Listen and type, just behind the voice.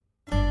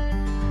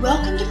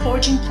Welcome to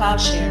Forging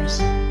Plowshares.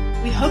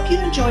 We hope you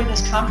enjoy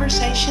this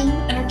conversation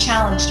and are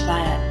challenged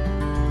by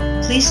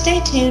it. Please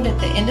stay tuned at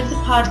the end of the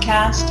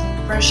podcast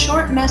for a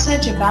short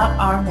message about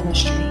our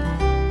ministry.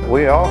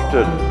 We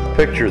often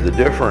picture the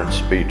difference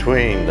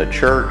between the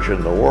church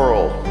and the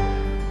world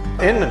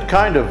in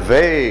kind of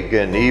vague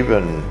and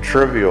even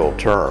trivial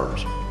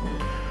terms.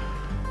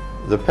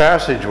 The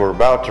passage we're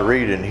about to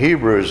read in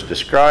Hebrews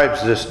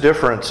describes this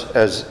difference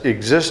as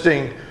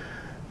existing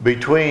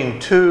between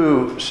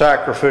two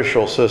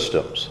sacrificial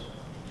systems.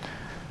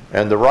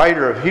 And the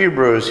writer of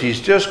Hebrews, he's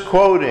just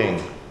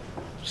quoting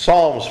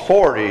Psalms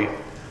 40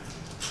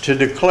 to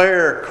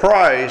declare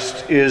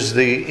Christ is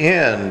the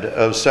end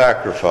of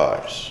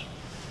sacrifice.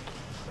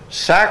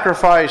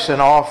 Sacrifice and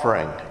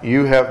offering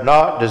you have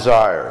not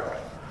desired,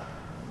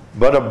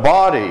 but a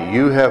body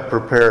you have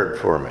prepared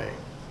for me.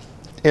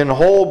 In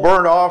whole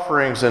burnt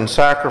offerings and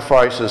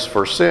sacrifices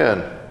for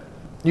sin,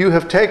 you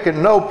have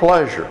taken no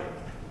pleasure.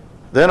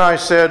 Then I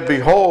said,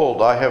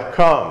 Behold, I have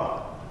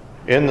come.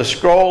 In the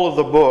scroll of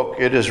the book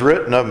it is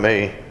written of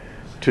me,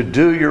 to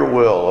do your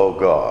will, O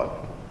God.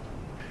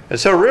 And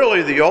so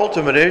really the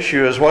ultimate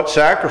issue is, what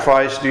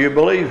sacrifice do you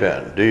believe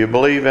in? Do you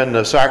believe in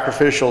the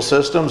sacrificial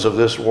systems of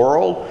this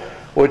world,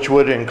 which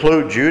would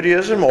include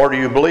Judaism, or do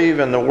you believe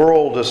in the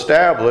world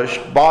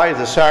established by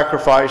the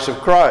sacrifice of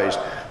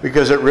Christ,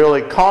 because it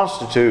really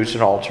constitutes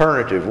an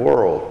alternative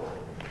world?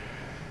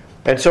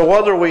 And so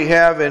whether we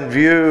have in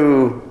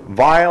view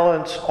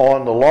violence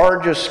on the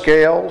largest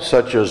scale,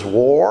 such as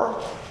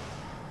war,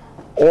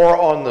 or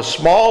on the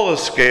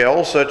smallest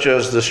scale, such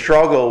as the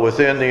struggle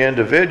within the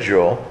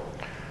individual,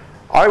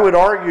 I would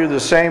argue the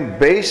same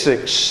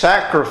basic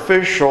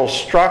sacrificial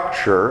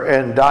structure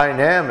and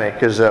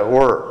dynamic is at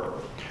work.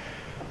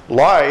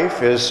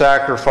 Life is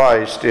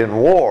sacrificed in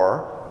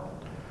war,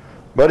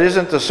 but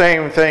isn't the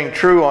same thing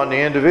true on the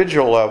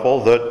individual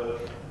level, that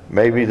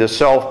maybe the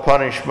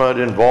self-punishment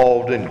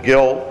involved in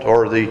guilt,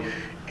 or the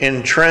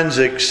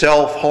intrinsic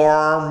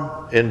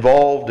self-harm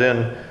involved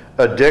in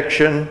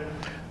addiction,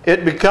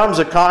 it becomes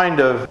a kind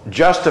of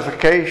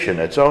justification,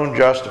 its own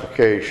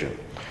justification.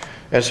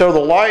 And so the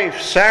life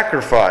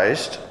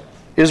sacrificed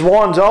is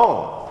one's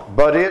own,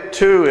 but it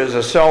too is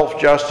a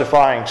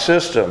self-justifying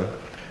system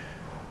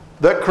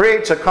that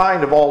creates a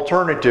kind of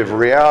alternative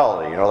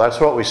reality. That's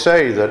what we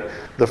say, that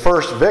the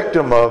first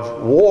victim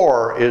of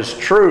war is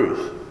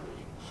truth.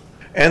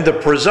 And the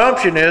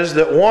presumption is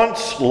that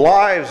once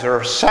lives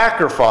are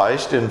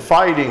sacrificed in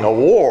fighting a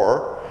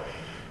war,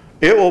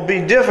 it will be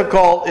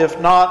difficult, if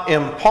not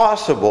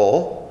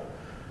impossible,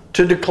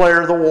 to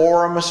declare the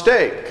war a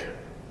mistake.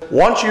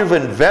 Once you've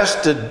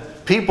invested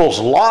people's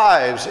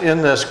lives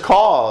in this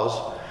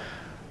cause,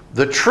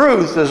 the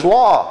truth is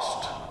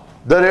lost,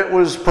 that it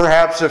was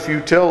perhaps a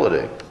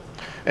futility.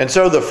 And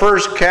so the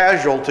first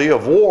casualty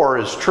of war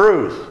is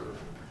truth.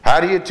 How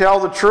do you tell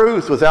the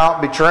truth without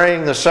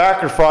betraying the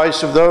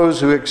sacrifice of those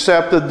who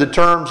accepted the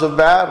terms of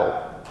battle?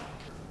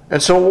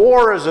 And so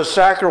war is a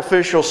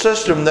sacrificial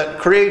system that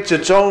creates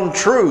its own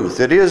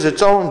truth. It is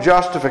its own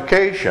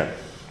justification.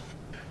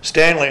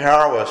 Stanley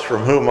Hauerwas,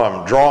 from whom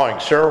I'm drawing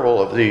several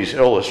of these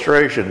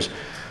illustrations,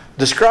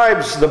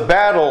 describes the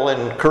battle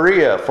in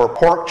Korea for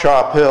Pork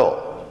Chop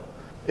Hill.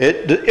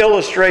 It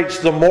illustrates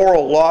the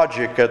moral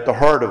logic at the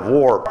heart of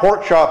war.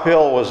 Pork Chop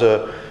Hill was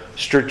a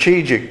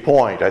strategic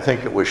point. I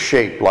think it was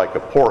shaped like a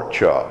pork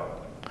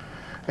chop.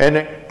 And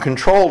it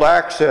controlled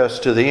access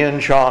to the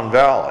Incheon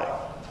Valley.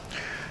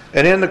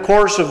 And in the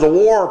course of the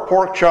war,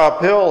 Pork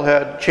Chop Hill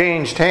had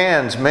changed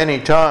hands many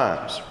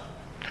times.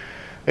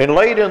 And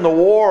late in the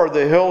war,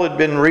 the hill had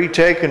been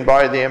retaken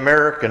by the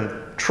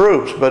American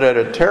troops, but at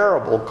a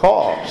terrible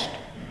cost.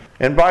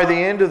 And by the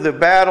end of the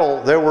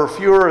battle, there were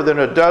fewer than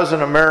a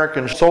dozen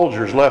American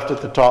soldiers left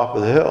at the top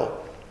of the hill.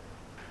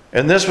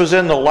 And this was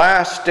in the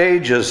last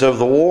stages of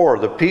the war.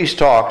 The peace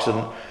talks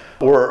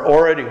were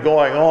already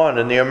going on,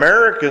 and the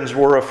Americans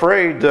were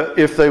afraid that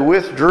if they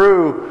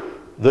withdrew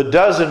the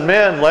dozen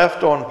men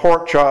left on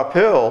Pork Chop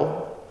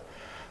Hill,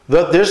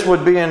 that this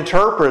would be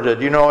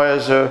interpreted,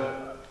 as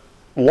a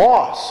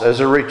loss,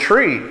 as a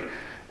retreat,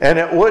 and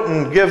it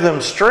wouldn't give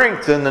them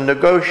strength in the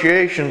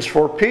negotiations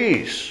for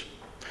peace.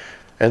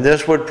 And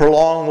this would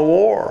prolong the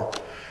war.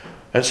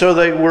 And so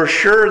they were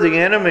sure the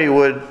enemy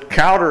would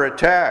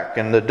counterattack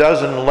and the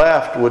dozen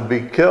left would be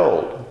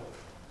killed.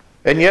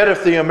 And yet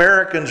if the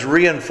Americans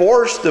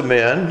reinforced the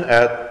men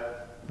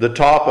at the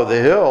top of the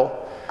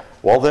hill,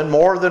 well, then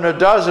more than a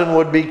dozen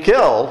would be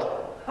killed.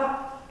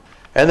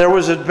 And there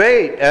was a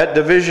debate at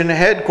division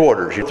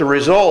headquarters. The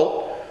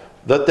result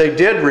that they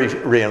did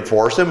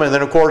reinforce them, and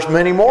then of course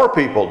many more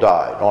people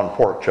died on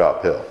Pork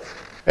Chop Hill.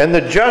 And the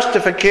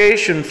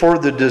justification for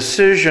the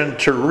decision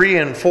to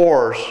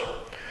reinforce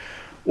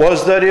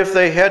was that if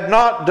they had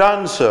not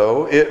done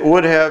so, it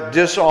would have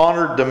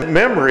dishonored the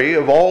memory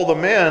of all the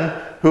men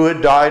who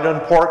had died on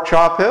Pork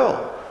Chop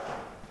Hill.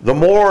 The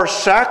more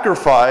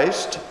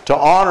sacrificed to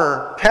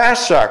honor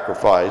past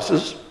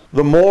sacrifices,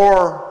 the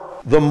more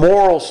the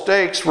moral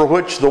stakes for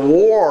which the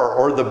war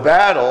or the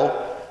battle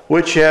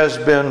which has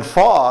been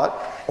fought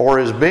or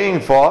is being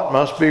fought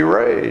must be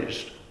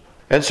raised.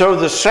 And so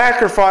the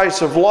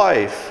sacrifice of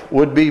life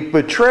would be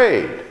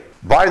betrayed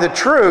by the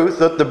truth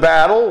that the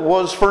battle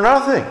was for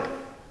nothing.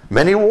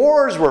 Many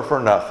wars were for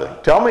nothing.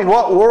 Tell me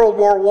what World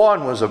War I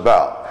was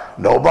about.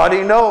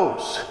 Nobody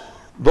knows.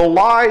 The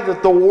lie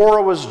that the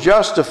war was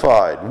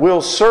justified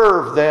will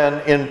serve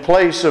then in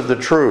place of the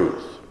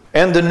truth.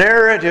 And the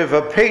narrative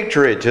of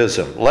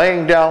patriotism,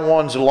 laying down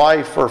one's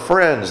life for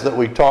friends that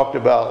we talked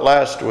about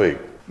last week,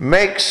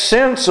 makes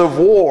sense of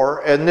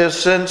war, and this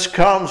sense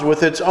comes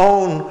with its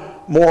own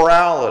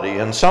morality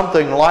and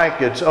something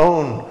like its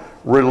own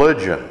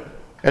religion.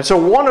 And so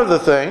one of the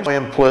things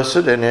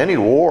implicit in any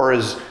war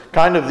is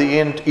kind of the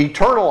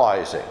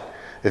eternalizing.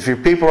 If your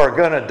people are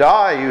going to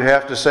die, you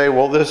have to say,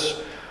 well,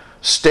 this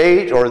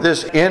state or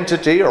this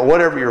entity or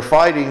whatever you're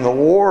fighting the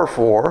war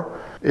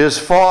for is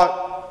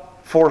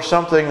fought for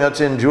something that's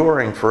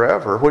enduring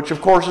forever, which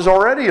of course is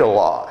already a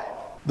lie.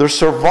 The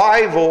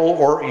survival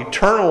or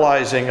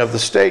eternalizing of the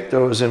state,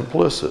 though, is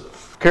implicit.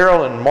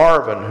 Carolyn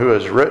Marvin, who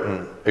has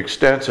written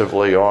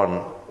extensively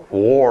on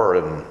war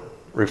and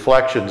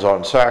reflections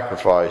on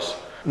sacrifice,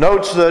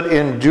 notes that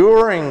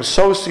enduring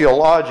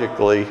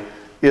sociologically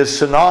is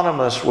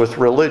synonymous with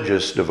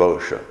religious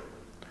devotion.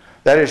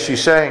 That is,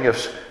 she's saying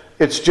if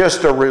it's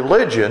just a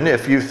religion,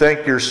 if you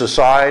think your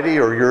society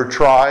or your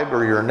tribe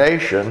or your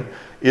nation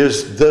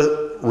is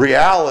the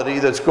reality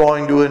that's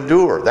going to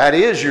endure, that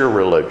is your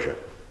religion.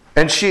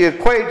 And she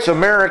equates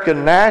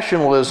American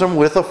nationalism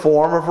with a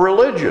form of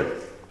religion,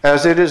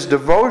 as it is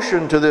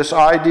devotion to this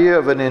idea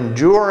of an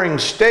enduring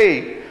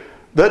state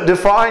that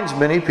defines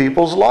many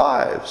people's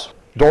lives.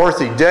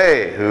 Dorothy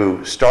Day,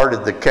 who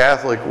started the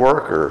Catholic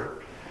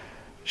Worker,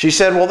 she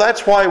said, well,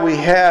 that's why we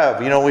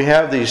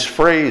have these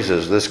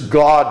phrases, this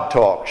God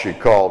talk, she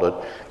called it,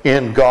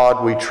 in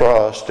God we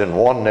trust, and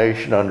one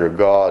nation under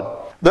God,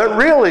 that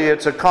really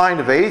it's a kind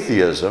of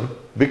atheism,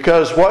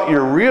 because what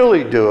you're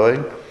really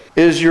doing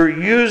is you're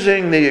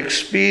using the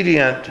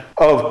expedient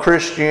of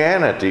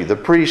Christianity, the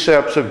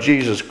precepts of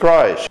Jesus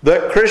Christ.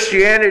 That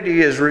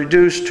Christianity is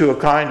reduced to a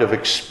kind of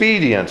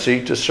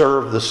expediency to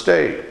serve the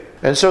state.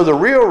 And so the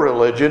real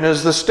religion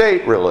is the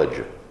state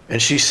religion.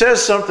 And she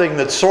says something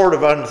that's sort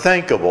of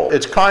unthinkable.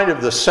 It's kind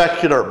of the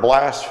secular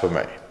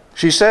blasphemy.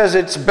 She says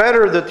it's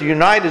better that the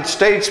United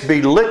States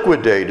be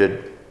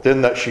liquidated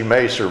than that she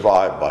may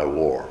survive by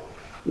war.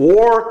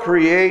 War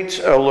creates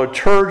a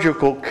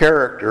liturgical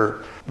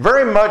character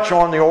very much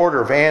on the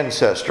order of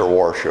ancestor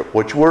worship,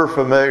 which we're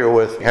familiar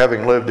with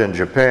having lived in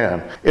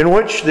Japan, in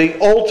which the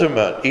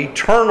ultimate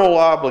eternal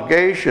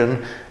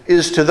obligation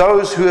is to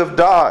those who have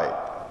died.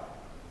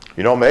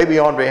 Maybe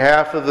on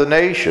behalf of the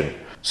nation.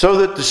 So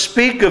that to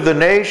speak of the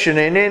nation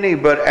in any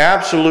but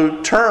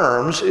absolute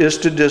terms is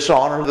to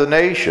dishonor the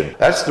nation.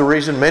 That's the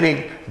reason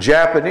many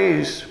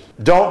Japanese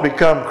don't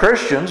become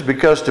Christians,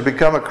 because to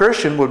become a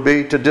Christian would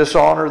be to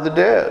dishonor the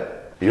dead.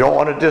 You don't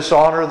want to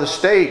dishonor the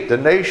state, the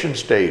nation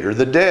state, or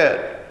the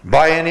dead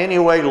by in any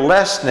way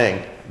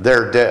lessening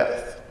their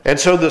death. And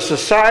so the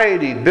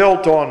society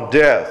built on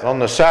death, on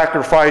the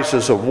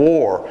sacrifices of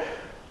war,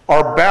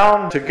 are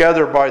bound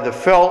together by the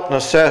felt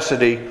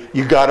necessity,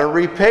 you got to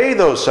repay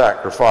those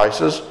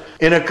sacrifices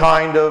in a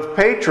kind of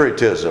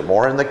patriotism,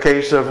 or in the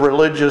case of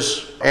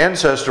religious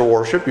ancestor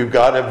worship, you've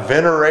got to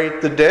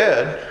venerate the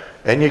dead,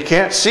 and you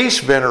can't cease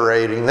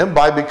venerating them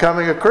by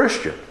becoming a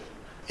Christian.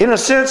 In a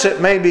sense,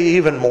 it may be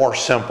even more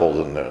simple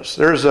than this.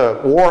 There's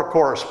a war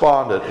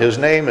correspondent, his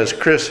name is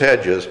Chris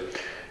Hedges,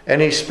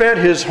 and he spent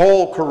his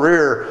whole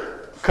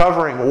career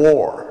covering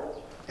war,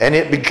 and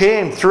it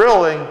became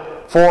thrilling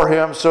for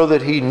him so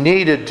that he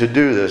needed to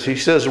do this. He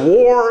says,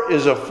 war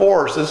is a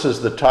force, this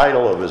is the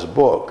title of his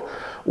book,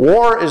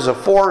 war is a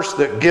force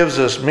that gives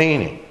us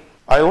meaning.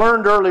 I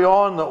learned early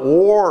on that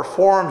war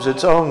forms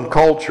its own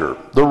culture.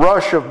 The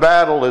rush of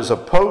battle is a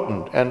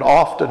potent and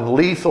often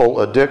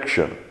lethal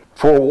addiction.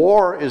 For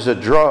war is a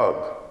drug,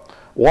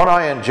 one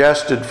I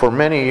ingested for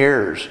many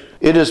years.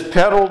 It is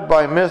peddled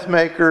by myth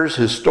makers,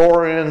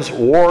 historians,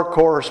 war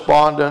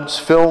correspondents,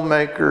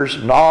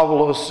 filmmakers,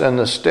 novelists, and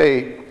the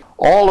state,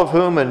 all of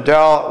whom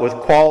endow it with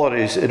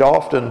qualities it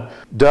often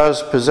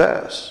does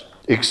possess.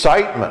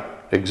 Excitement,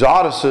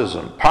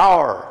 exoticism,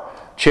 power,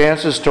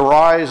 chances to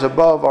rise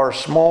above our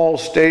small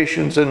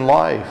stations in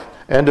life,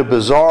 and a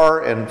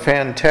bizarre and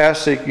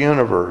fantastic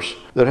universe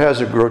that has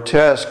a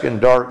grotesque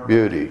and dark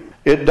beauty.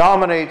 It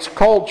dominates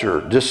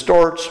culture,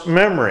 distorts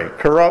memory,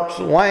 corrupts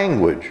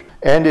language,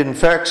 and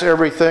infects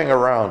everything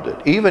around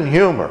it, even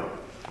humor,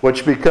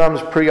 which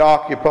becomes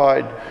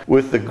preoccupied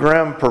with the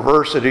grim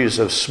perversities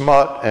of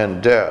smut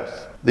and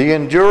death. The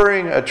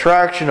enduring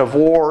attraction of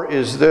war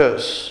is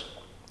this: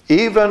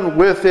 even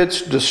with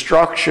its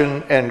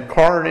destruction and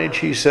carnage,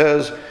 he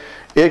says,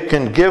 it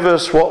can give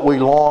us what we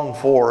long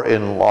for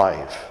in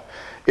life.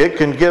 It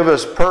can give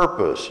us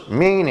purpose,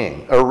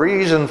 meaning, a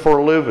reason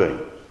for living.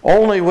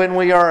 Only when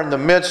we are in the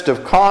midst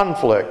of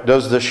conflict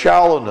does the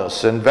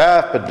shallowness and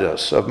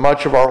vapidness of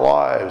much of our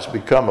lives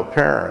become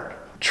apparent.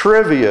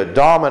 Trivia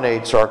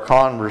dominates our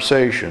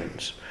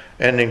conversations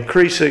and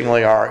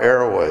increasingly our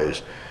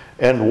airways.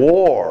 And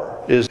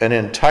war is an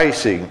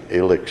enticing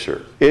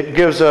elixir. It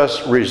gives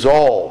us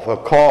resolve, a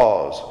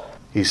cause.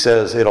 He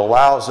says it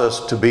allows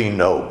us to be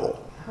noble.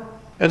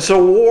 And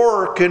so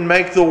war can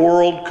make the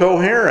world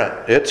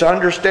coherent. It's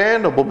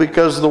understandable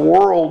because the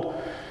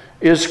world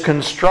is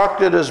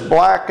constructed as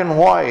black and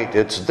white.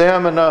 It's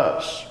them and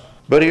us.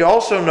 But he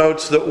also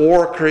notes that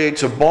war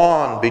creates a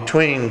bond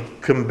between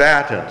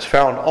combatants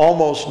found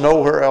almost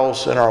nowhere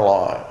else in our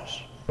lives.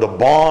 The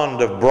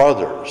bond of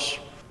brothers.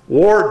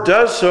 War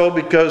does so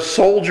because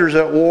soldiers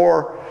at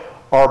war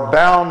are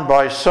bound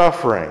by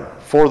suffering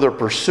for the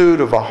pursuit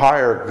of a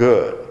higher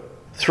good.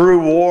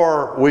 Through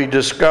war, we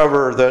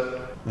discover that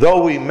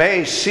though we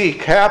may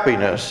seek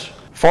happiness,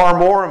 far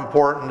more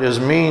important is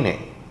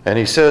meaning. And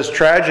he says,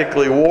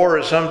 tragically, war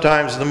is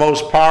sometimes the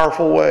most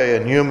powerful way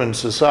in human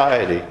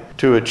society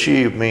to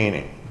achieve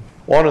meaning.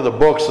 One of the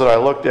books that I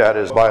looked at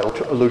is by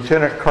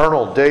Lieutenant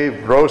Colonel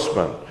Dave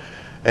Grossman,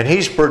 and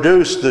he's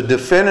produced the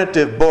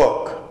definitive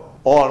book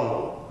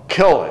on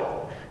killing.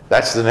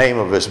 That's the name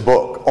of his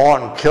book,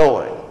 On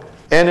Killing.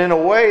 And in a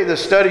way, the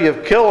study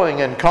of killing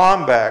in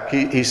combat,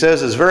 he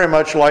says, is very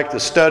much like the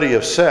study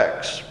of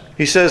sex.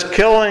 He says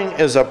killing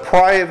is a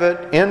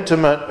private,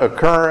 intimate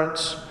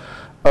occurrence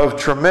of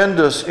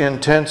tremendous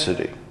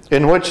intensity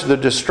in which the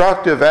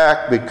destructive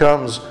act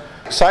becomes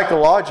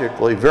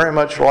psychologically very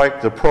much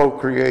like the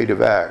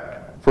procreative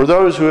act. For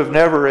those who have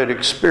never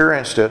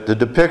experienced it, the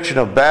depiction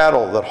of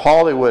battle that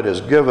Hollywood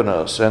has given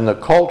us and the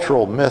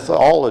cultural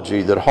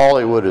mythology that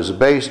Hollywood is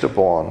based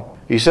upon,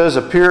 he says,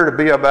 appear to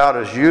be about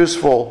as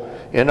useful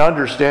in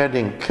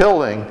understanding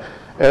killing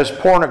as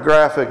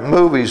pornographic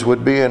movies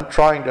would be in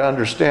trying to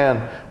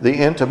understand the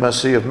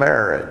intimacy of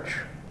marriage,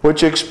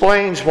 which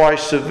explains why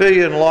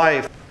civilian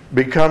life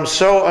becomes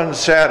so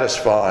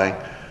unsatisfying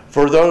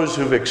for those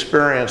who've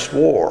experienced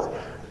war.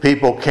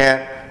 People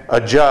can't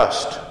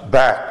adjust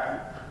back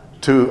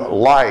to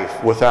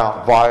life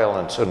without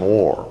violence and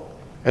war.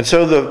 And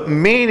so the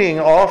meaning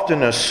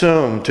often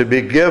assumed to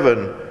be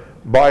given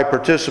by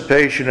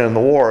participation in the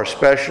war,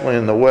 especially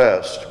in the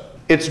West,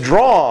 it's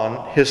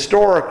drawn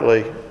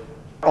historically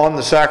on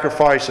the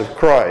sacrifice of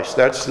Christ.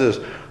 That's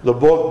the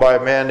book by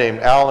a man named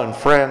Alan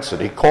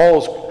Franson. He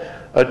calls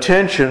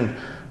attention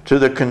to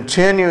the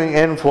continuing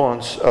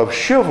influence of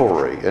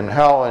chivalry and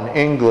how in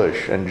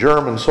English and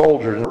German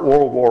soldiers in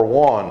World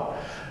War I,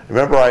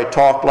 remember I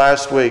talked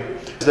last week,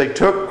 they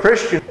took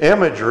Christian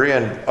imagery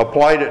and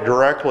applied it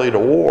directly to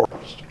war.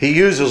 He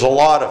uses a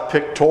lot of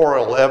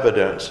pictorial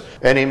evidence,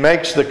 and he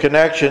makes the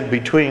connection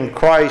between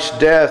Christ's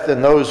death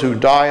and those who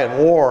die in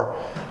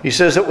war. He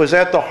says it was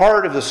at the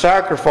heart of the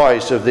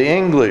sacrifice of the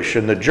English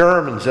and the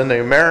Germans and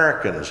the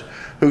Americans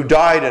who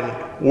died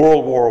in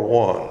World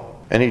War I.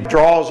 And he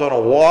draws on a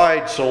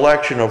wide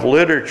selection of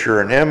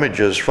literature and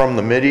images from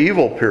the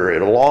medieval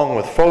period, along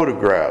with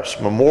photographs,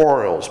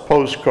 memorials,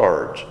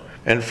 postcards.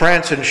 And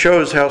Franson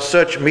shows how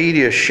such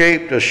media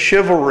shaped a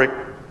chivalric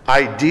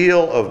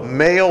ideal of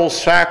male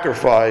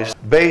sacrifice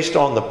based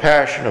on the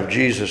passion of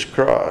Jesus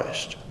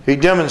Christ. He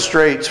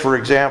demonstrates, for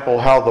example,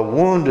 how the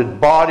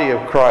wounded body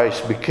of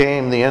Christ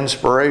became the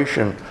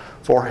inspiration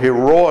for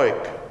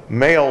heroic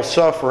male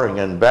suffering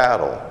in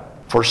battle.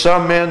 For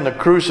some men, the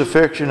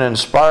crucifixion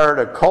inspired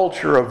a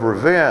culture of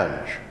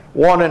revenge,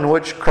 one in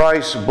which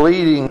Christ's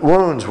bleeding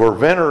wounds were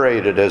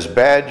venerated as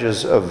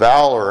badges of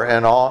valor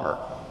and honor.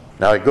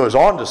 Now, he goes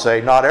on to say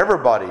not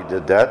everybody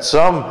did that.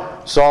 Some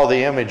saw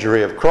the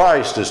imagery of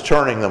Christ as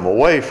turning them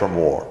away from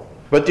war.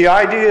 But the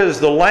idea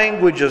is the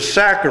language of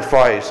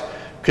sacrifice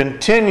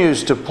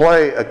continues to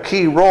play a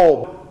key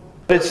role.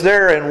 It's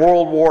there in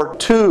World War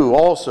II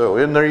also,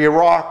 in the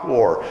Iraq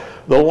War.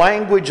 The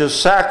language of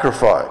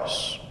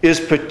sacrifice is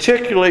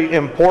particularly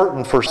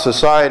important for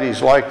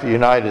societies like the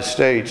United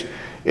States,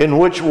 in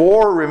which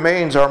war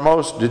remains our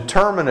most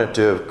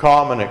determinative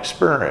common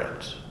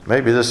experience.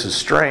 Maybe this is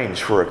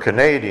strange for a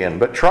Canadian,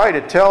 but try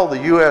to tell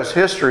the U.S.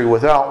 history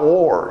without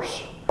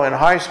wars. In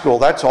high school,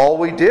 that's all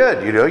we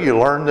did. You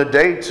learn the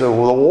dates of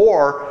the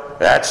war.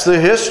 That's the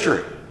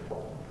history.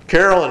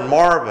 Carolyn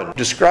Marvin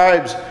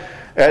describes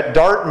at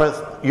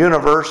Dartmouth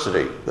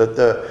University that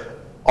the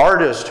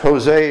artist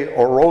Jose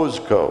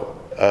Orozco,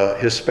 a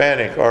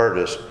Hispanic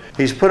artist,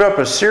 he's put up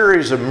a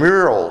series of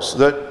murals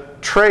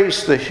that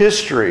trace the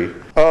history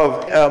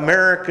of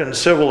American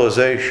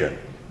civilization,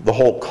 the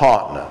whole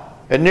continent.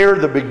 And near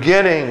the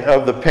beginning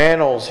of the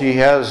panels, he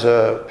has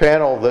a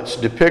panel that's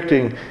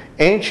depicting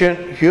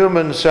ancient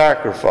human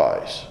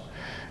sacrifice.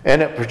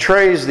 And it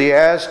portrays the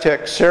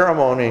Aztec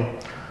ceremony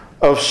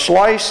of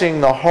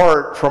slicing the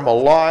heart from a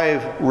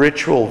live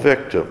ritual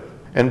victim.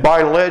 And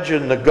by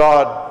legend, the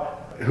god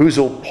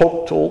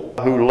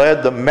Huitzilopochtli, who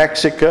led the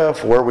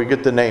Mexica, where we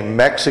get the name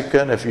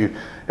Mexican. If you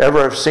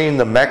ever have seen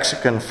the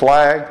Mexican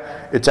flag,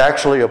 it's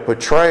actually a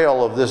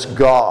portrayal of this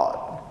god.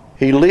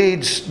 He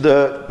leads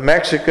the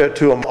Mexica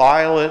to an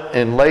islet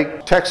in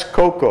Lake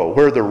Texcoco,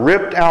 where the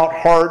ripped out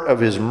heart of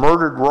his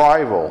murdered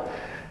rival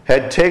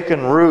had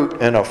taken root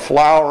in a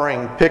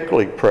flowering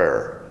pickle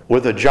prayer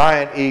with a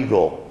giant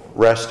eagle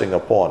resting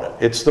upon it.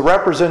 It's the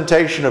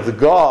representation of the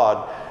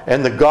god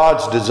and the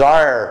god's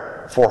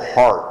desire for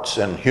hearts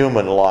and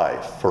human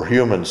life, for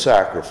human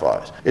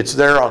sacrifice. It's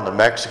there on the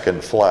Mexican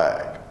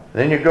flag.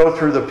 And then you go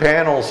through the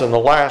panels, and the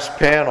last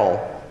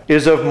panel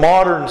is of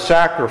modern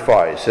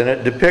sacrifice, and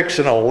it depicts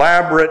an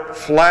elaborate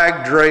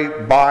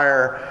flag-draped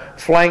bier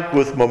flanked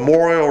with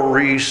memorial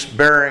wreaths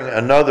bearing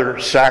another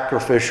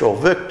sacrificial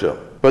victim.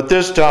 But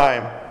this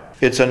time,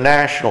 it's a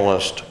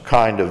nationalist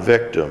kind of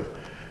victim.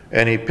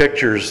 And he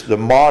pictures the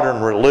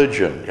modern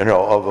religion,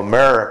 of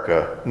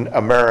America,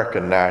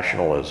 American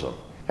nationalism.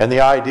 And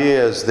the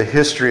idea is the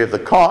history of the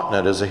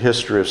continent is a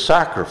history of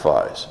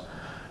sacrifice.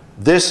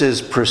 This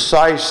is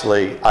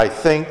precisely, I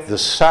think, the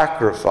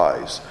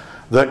sacrifice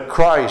that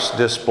Christ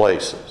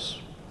displaces.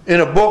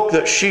 In a book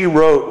that she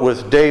wrote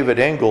with David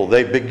Engel,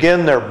 they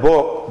begin their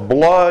book,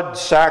 Blood,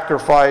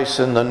 Sacrifice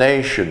in the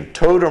Nation,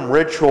 Totem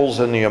Rituals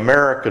in the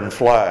American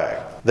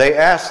Flag. They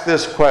ask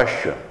this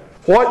question: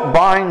 what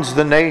binds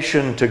the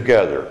nation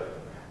together?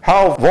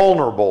 How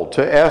vulnerable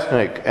to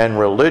ethnic and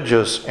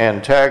religious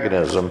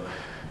antagonism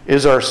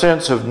is our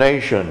sense of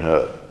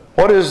nationhood?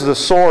 What is the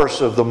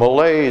source of the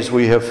malaise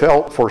we have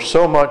felt for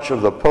so much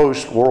of the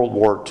post-World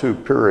War II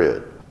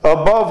period?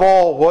 Above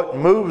all, what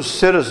moves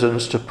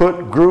citizens to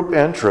put group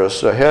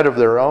interests ahead of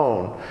their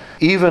own,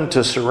 even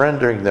to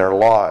surrendering their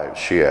lives,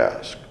 she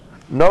asked.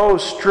 No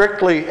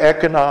strictly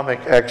economic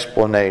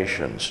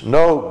explanations,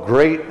 no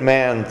great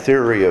man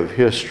theory of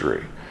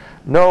history,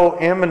 no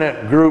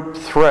imminent group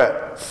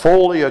threat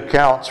fully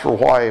accounts for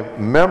why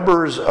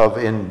members of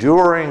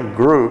enduring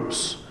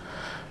groups,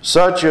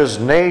 such as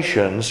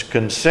nations,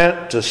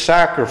 consent to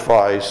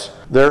sacrifice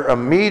their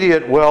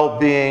immediate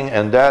well-being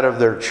and that of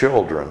their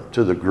children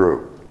to the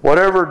group.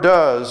 Whatever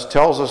does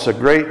tells us a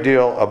great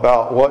deal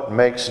about what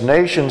makes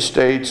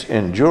nation-states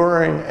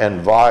enduring and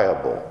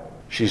viable.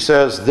 She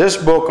says, this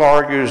book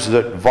argues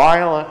that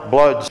violent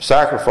blood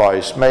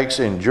sacrifice makes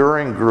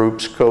enduring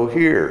groups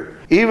cohere,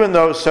 even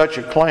though such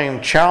a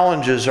claim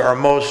challenges our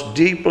most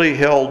deeply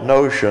held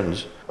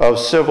notions of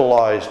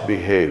civilized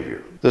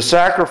behavior. The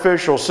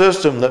sacrificial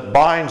system that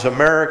binds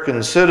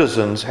American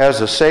citizens has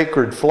a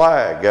sacred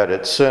flag at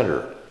its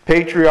center.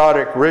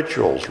 Patriotic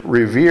rituals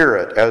revere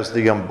it as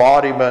the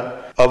embodiment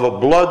of a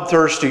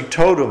bloodthirsty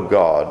totem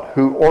god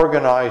who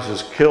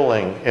organizes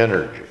killing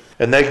energy.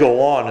 And they go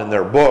on in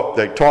their book,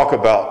 they talk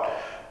about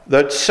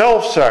that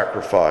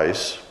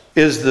self-sacrifice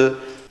is the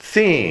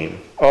theme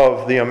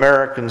of the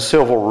American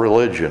civil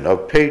religion,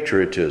 of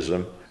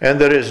patriotism, and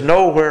that is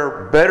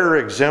nowhere better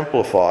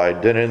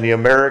exemplified than in the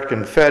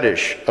American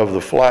fetish of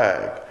the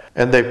flag.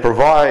 And they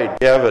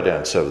provide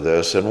evidence of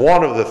this. And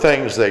one of the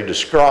things they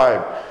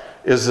describe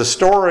is the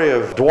story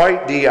of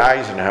Dwight D.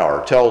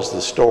 Eisenhower tells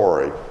the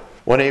story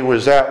when he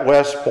was at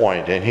West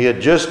Point, and he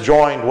had just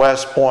joined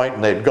West Point,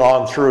 and they'd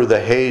gone through the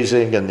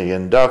hazing and the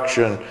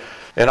induction.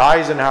 And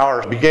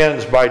Eisenhower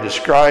begins by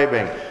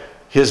describing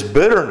his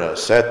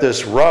bitterness at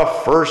this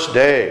rough first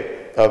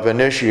day of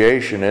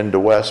initiation into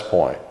West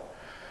Point.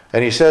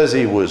 And he says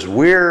he was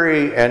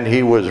weary and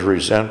he was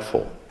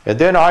resentful. And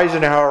then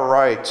Eisenhower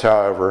writes,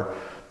 however,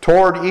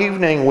 toward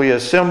evening we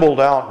assembled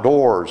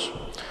outdoors,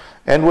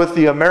 and with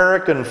the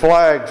American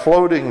flag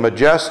floating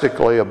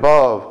majestically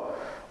above,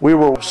 we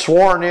were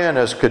sworn in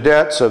as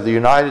cadets of the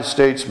United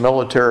States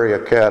Military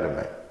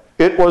Academy.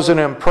 It was an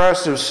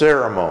impressive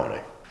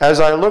ceremony. As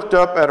I looked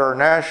up at our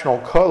national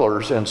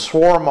colors and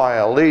swore my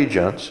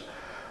allegiance,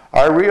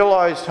 I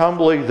realized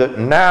humbly that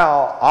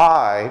now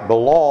I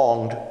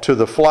belonged to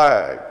the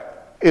flag.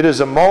 It is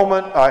a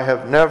moment I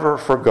have never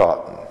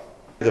forgotten.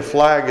 The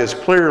flag is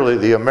clearly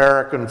the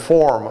American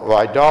form of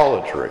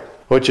idolatry,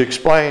 which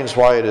explains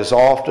why it is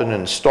often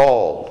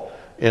installed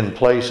in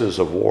places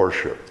of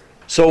worship.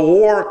 So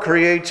war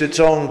creates its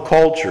own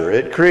culture.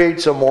 It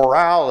creates a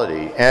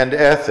morality and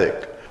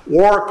ethic.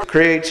 War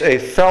creates a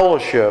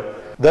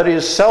fellowship that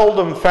is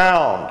seldom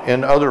found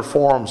in other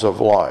forms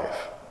of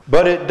life.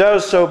 But it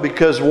does so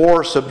because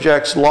war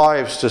subjects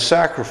lives to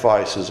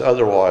sacrifices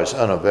otherwise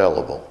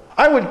unavailable.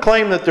 I would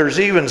claim that there's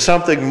even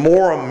something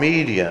more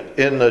immediate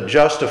in the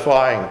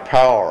justifying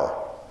power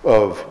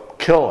of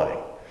killing.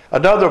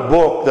 Another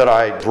book that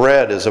I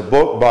read is a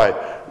book by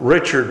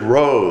Richard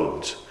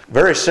Rhodes.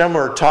 Very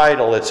similar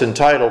title. It's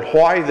entitled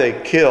Why They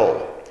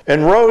Kill.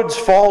 And Rhodes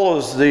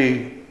follows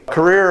the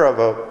career of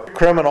a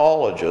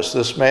criminologist.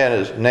 This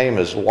man's name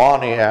is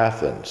Lonnie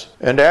Athens.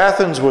 And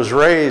Athens was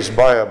raised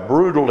by a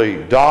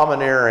brutally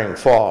domineering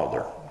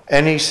father.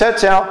 And he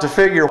sets out to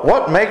figure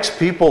what makes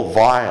people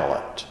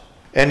violent.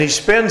 And he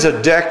spends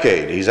a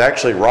decade, he's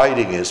actually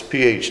writing his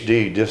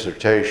PhD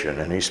dissertation,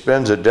 and he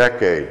spends a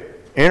decade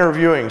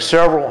interviewing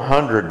several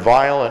hundred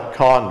violent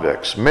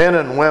convicts, men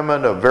and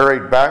women of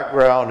varied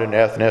background and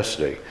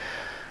ethnicity.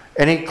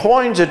 And he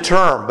coins a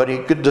term, but he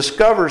could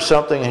discover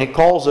something, and he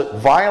calls it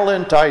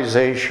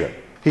violentization.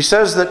 He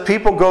says that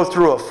people go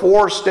through a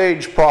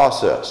 4-stage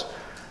process,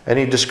 and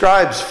he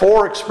describes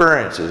 4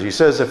 experiences. He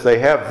says if they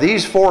have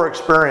these 4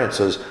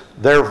 experiences,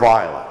 they're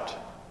violent.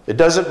 It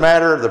doesn't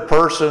matter the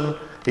person,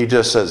 he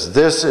just says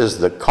this is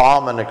the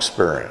common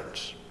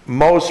experience.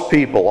 most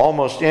people,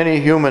 almost any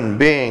human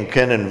being,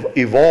 can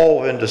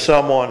evolve into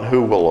someone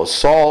who will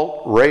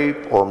assault,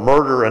 rape, or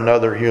murder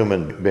another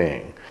human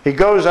being. He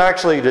goes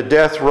actually to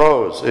death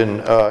rows,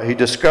 and he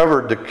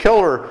discovered the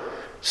killer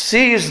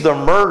sees the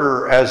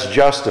murder as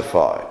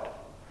justified.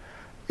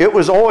 It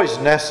was always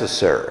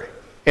necessary.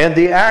 And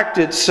the act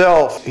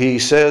itself, he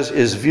says,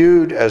 is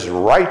viewed as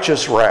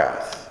righteous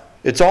wrath.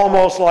 It's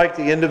almost like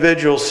the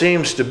individual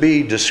seems to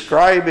be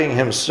describing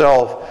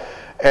himself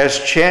as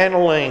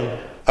channeling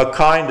a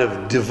kind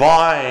of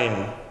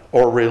divine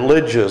or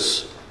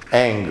religious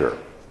anger.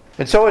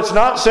 And so it's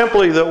not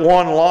simply that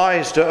one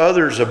lies to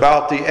others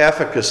about the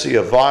efficacy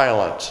of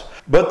violence,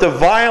 but the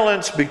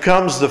violence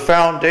becomes the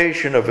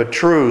foundation of a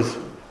truth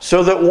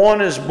so that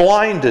one is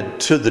blinded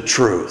to the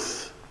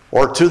truth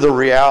or to the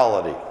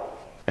reality.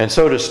 And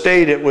so to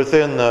state it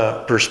within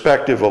the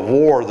perspective of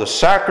war, the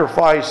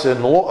sacrifice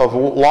of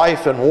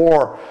life in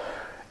war,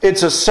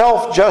 it's a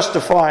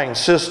self-justifying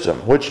system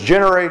which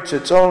generates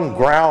its own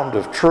ground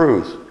of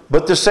truth.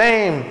 But the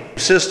same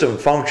system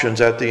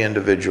functions at the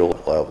individual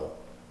level.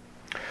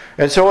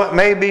 And so it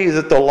may be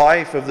that the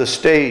life of the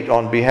state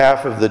on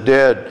behalf of the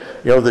dead,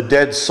 the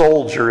dead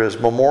soldier is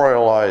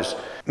memorialized.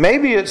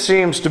 Maybe it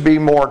seems to be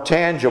more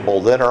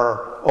tangible than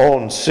our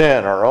own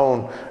sin, our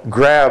own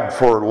grab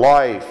for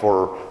life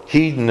or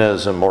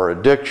hedonism or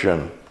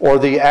addiction, or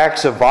the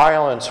acts of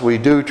violence we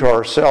do to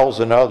ourselves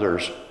and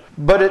others.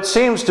 But it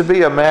seems to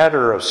be a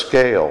matter of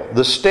scale.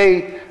 The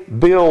state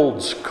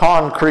builds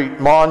concrete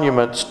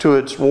monuments to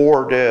its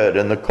war dead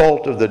and the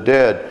cult of the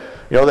dead.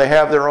 They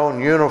have their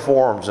own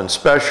uniforms and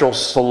special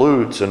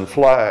salutes and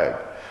flag.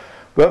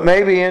 But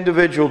maybe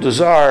individual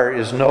desire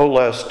is no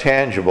less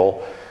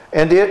tangible,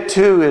 and it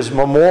too is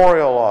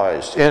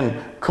memorialized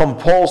in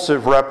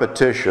compulsive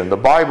repetition. The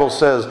Bible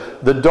says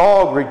the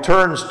dog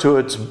returns to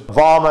its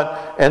vomit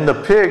and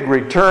the pig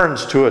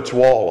returns to its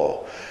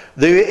wallow.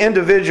 The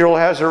individual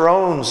has her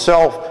own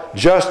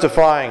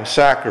self-justifying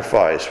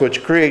sacrifice,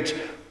 which creates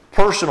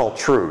personal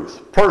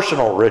truth,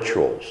 personal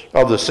rituals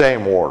of the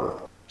same order.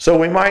 So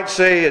we might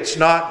say it's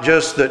not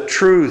just that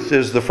truth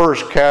is the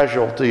first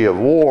casualty of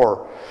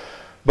war,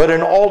 but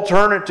an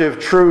alternative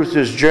truth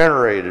is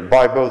generated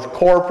by both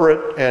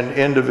corporate and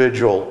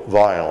individual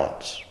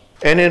violence.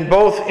 And in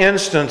both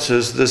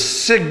instances, the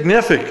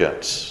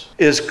significance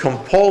is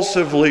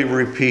compulsively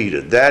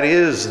repeated. That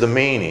is the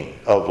meaning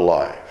of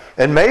life.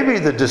 And maybe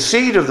the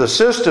deceit of the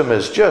system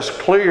is just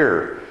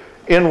clear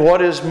in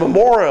what is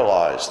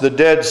memorialized. The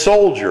dead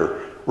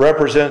soldier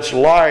represents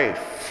life,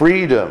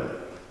 freedom.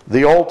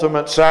 The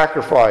ultimate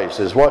sacrifice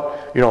is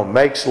what,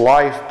 makes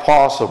life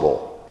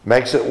possible,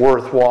 makes it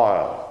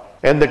worthwhile.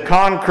 And the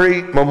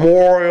concrete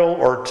memorial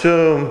or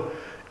tomb,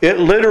 it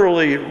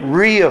literally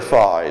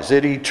reifies,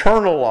 it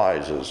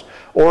eternalizes,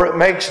 or it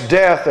makes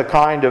death a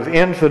kind of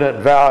infinite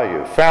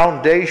value,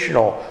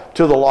 foundational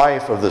to the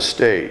life of the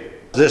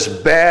state. This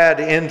bad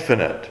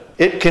infinite,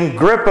 it can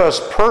grip us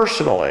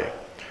personally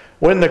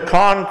when the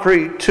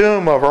concrete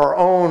tomb of our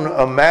own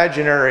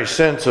imaginary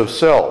sense of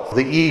self,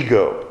 the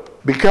ego,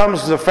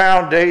 becomes the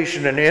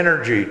foundation and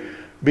energy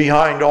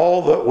behind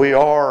all that we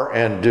are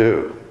and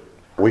do.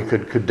 We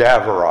could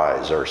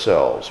cadaverize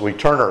ourselves. We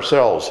turn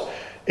ourselves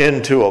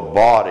into a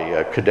body,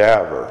 a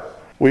cadaver.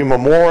 We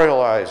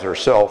memorialize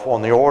ourselves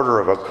on the order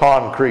of a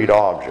concrete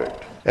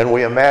object, and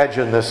we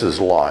imagine this is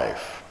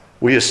life.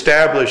 We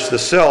establish the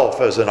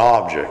self as an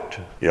object.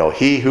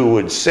 He who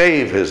would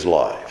save his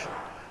life.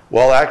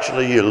 Well,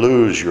 actually, you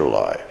lose your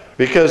life,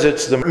 because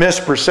it's the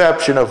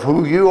misperception of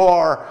who you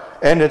are,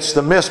 and it's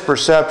the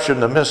misperception,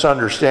 the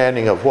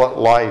misunderstanding of what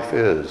life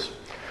is.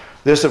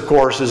 This, of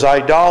course, is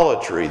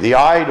idolatry, the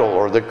idol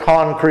or the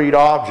concrete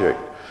object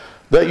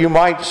that you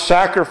might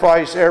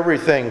sacrifice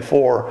everything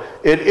for.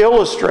 It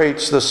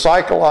illustrates the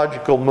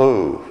psychological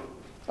move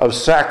of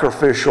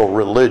sacrificial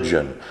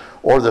religion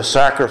or the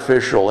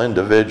sacrificial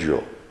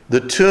individual.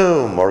 The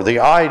tomb or the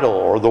idol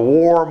or the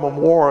war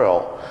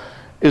memorial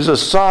is a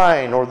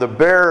sign or the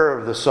bearer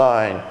of the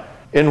sign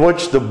in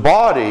which the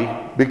body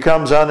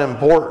becomes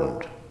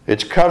unimportant.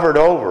 It's covered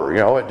over,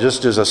 it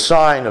just is a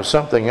sign of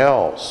something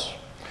else.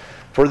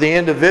 For the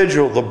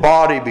individual, the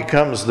body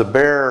becomes the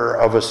bearer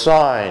of a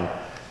sign,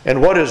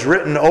 and what is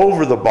written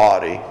over the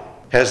body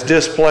has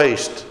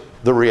displaced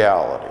the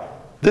reality.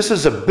 This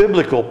is a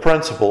biblical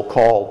principle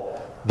called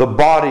the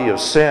body of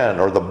sin,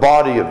 or the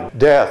body of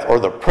death, or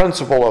the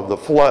principle of the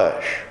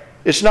flesh.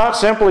 It's not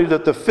simply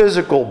that the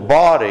physical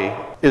body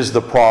is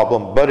the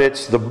problem, but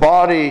it's the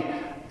body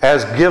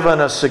as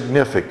given a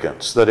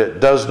significance that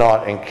it does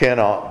not and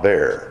cannot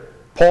bear.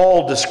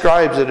 Paul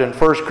describes it in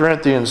 1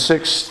 Corinthians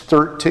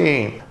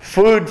 6:13.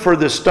 Food for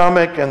the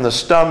stomach and the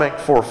stomach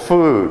for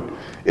food.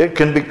 It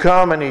can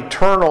become an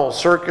eternal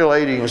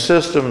circulating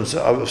system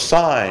of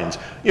signs.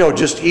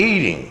 Just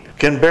eating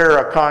can bear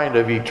a kind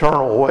of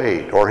eternal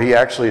weight. Or he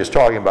actually is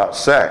talking about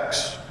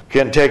sex.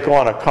 Can take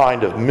on a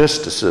kind of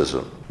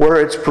mysticism, where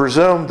it's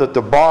presumed that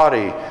the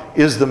body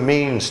is the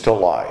means to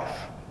life.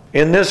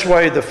 In this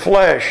way, the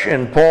flesh,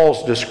 in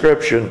Paul's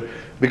description,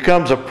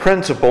 becomes a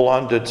principle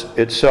unto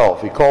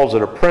itself. He calls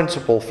it a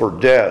principle for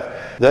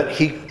death that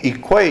he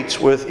equates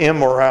with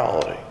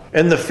immorality.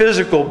 And the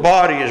physical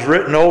body is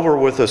written over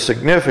with a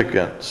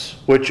significance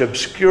which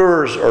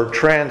obscures or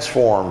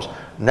transforms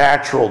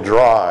natural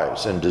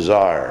drives and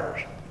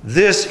desires.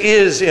 This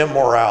is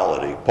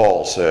immorality,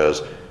 Paul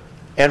says.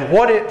 And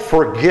what it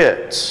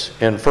forgets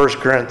in 1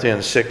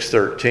 Corinthians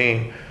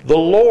 6:13, the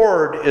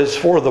Lord is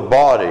for the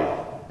body,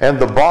 and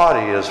the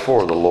body is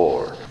for the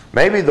Lord.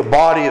 Maybe the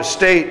body of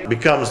state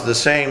becomes the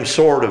same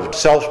sort of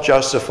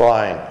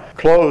self-justifying,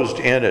 closed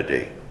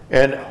entity.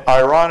 And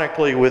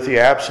ironically, with the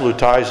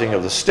absolutizing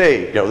of the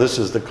state, this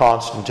is the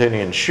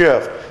Constantinian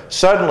shift,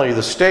 suddenly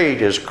the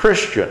state is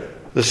Christian.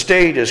 The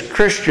state is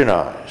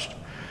Christianized.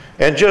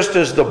 And just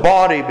as the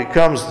body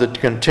becomes the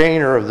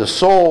container of the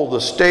soul,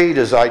 the state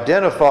is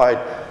identified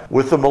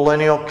with the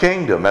millennial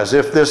kingdom, as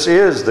if this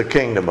is the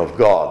kingdom of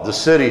God, the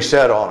city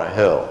set on a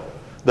hill.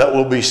 That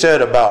will be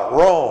said about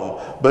Rome,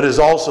 but is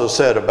also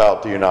said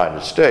about the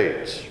United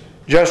States.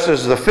 Just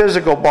as the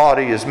physical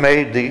body is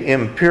made the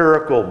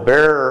empirical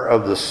bearer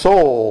of the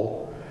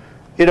soul,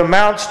 it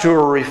amounts to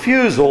a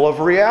refusal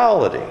of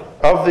reality,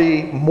 of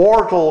the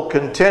mortal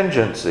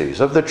contingencies,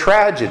 of the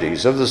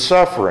tragedies, of the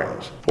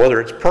sufferings,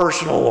 whether it's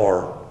personal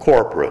or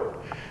corporate.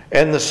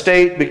 And the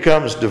state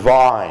becomes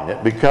divine,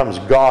 it becomes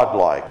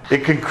godlike.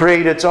 It can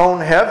create its own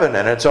heaven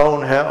and its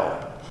own hell.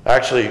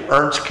 Actually,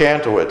 Ernst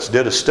Kantowitz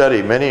did a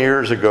study many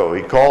years ago.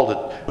 He called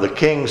it the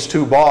king's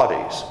two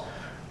bodies.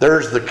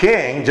 There's the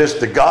king, just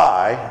the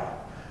guy,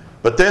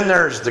 but then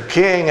there's the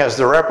king as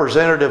the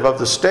representative of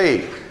the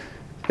state.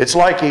 It's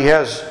like he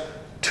has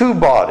two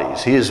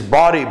bodies. His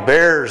body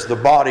bears the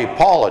body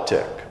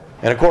politic.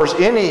 And of course,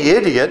 any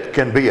idiot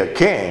can be a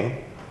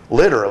king.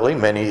 Literally,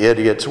 many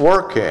idiots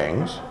were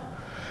kings.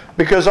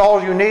 Because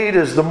all you need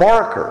is the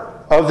marker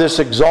of this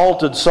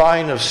exalted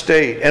sign of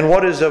state. And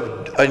what is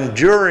of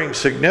enduring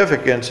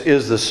significance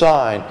is the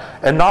sign,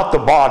 and not the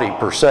body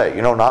per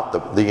se,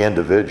 not the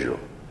individual.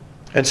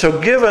 And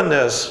so given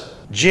this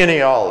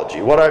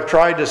genealogy, what I've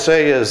tried to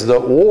say is the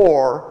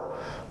war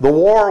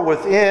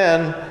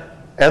within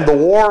and the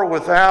war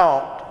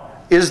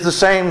without is the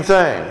same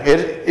thing.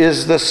 It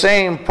is the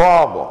same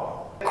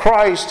problem.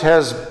 Christ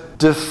has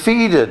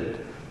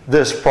defeated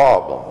this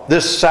problem,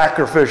 this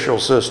sacrificial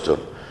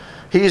system.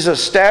 He's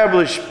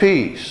established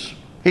peace.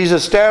 He's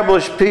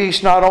established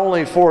peace not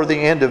only for the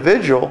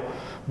individual,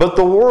 but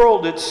the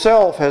world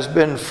itself has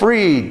been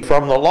freed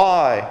from the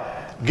lie,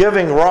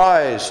 giving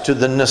rise to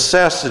the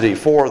necessity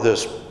for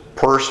this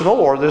personal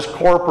or this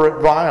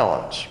corporate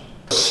violence.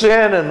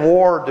 Sin and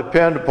war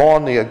depend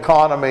upon the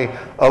economy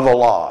of a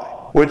lie,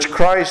 which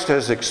Christ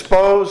has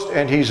exposed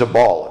and He's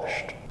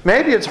abolished.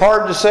 Maybe it's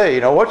hard to say,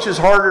 which is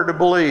harder to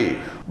believe?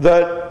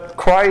 That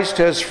Christ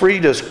has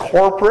freed us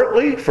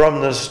corporately from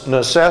the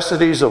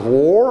necessities of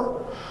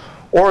war,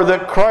 or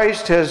that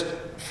Christ has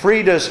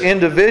freed us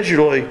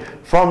individually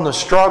from the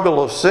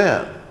struggle of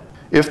sin?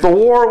 If the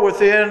war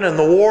within and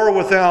the war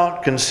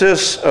without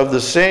consists of the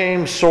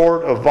same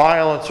sort of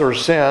violence or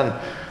sin,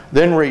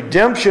 then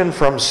redemption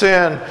from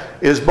sin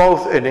is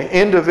both an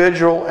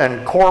individual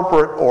and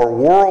corporate or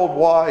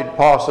worldwide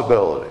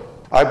possibility.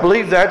 I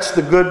believe that's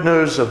the good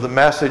news of the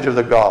message of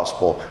the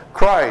gospel.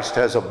 Christ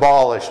has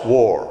abolished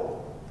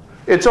war.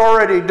 It's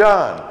already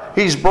done.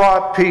 He's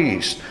brought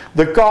peace.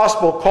 The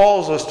gospel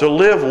calls us to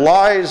live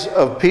lives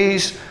of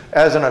peace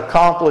as an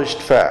accomplished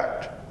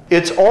fact.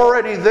 It's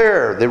already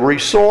there. The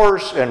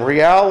resource and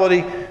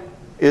reality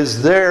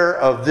is there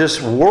of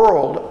this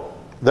world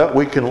that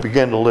we can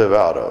begin to live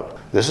out of.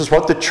 This is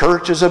what the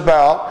church is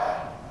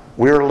about.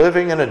 We're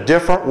living in a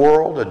different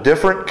world, a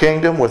different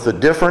kingdom with a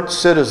different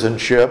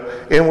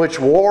citizenship in which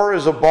war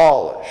is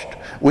abolished.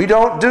 We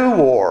don't do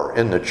war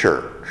in the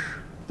church.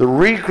 The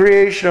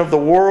recreation of the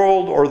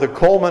world or the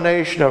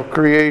culmination of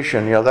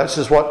creation, this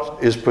is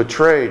what is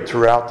portrayed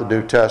throughout the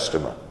New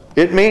Testament.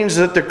 It means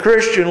that the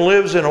Christian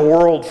lives in a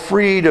world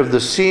freed of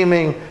the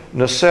seeming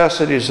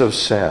necessities of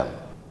sin.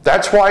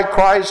 That's why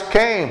Christ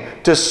came,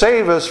 to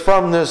save us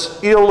from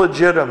this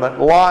illegitimate,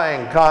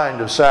 lying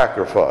kind of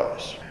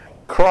sacrifice.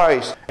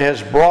 Christ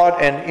has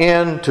brought an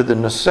end to the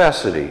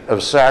necessity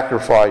of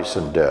sacrifice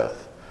and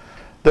death.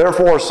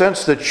 Therefore,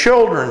 since the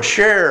children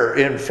share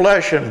in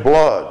flesh and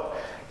blood,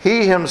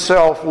 He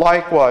Himself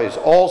likewise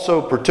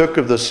also partook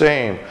of the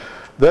same,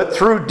 that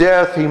through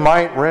death He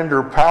might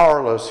render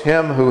powerless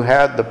him who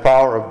had the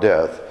power of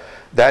death,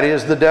 that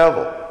is, the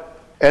devil,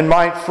 and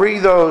might free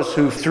those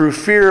who through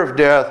fear of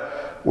death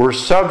were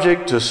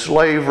subject to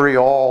slavery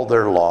all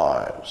their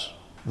lives.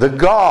 The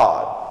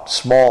God,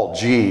 small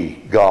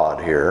g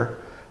God here,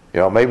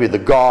 maybe the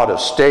God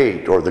of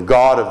state or the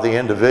God of the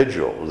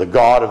individual, or the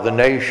God of the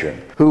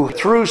nation, who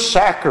through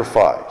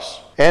sacrifice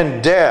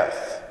and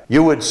death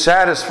you would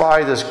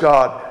satisfy this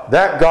God,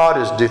 that God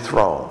is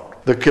dethroned.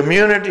 The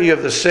community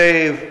of the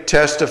saved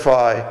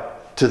testify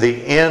to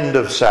the end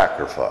of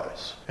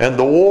sacrifice. And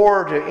the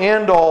war to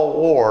end all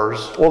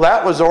wars,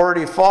 that was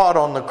already fought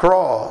on the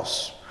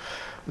cross.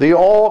 The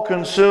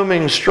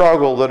all-consuming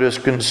struggle that has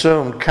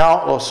consumed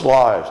countless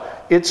lives,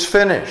 it's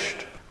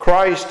finished.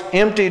 Christ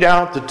emptied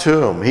out the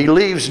tomb. He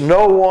leaves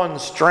no one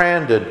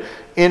stranded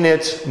in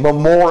its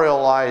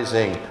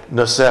memorializing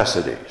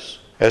necessities.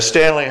 As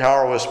Stanley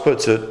Hauerwas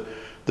puts it,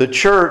 the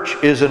church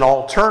is an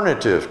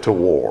alternative to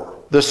war.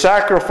 The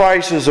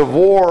sacrifices of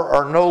war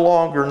are no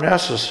longer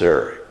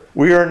necessary.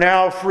 We are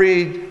now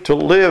free to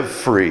live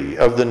free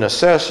of the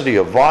necessity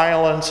of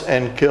violence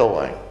and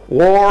killing.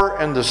 War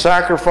and the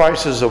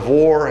sacrifices of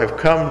war have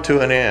come to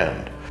an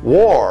end.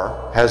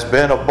 War has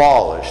been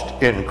abolished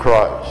in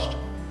Christ.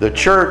 The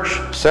church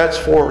sets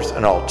forth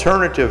an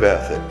alternative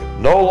ethic,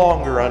 no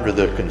longer under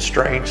the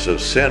constraints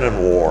of sin and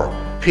war.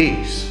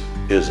 Peace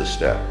is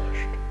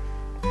established.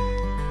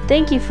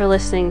 Thank you for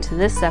listening to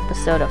this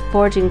episode of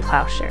Forging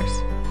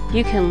Plowshares.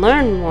 You can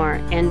learn more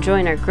and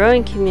join our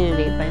growing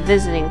community by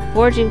visiting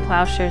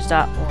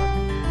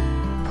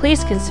forgingplowshares.org.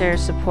 Please consider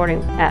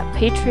supporting at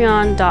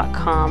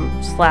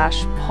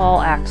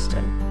patreon.com/Paul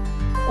Axton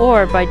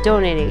or by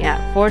donating at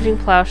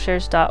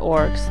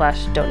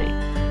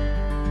forgingplowshares.org/donate.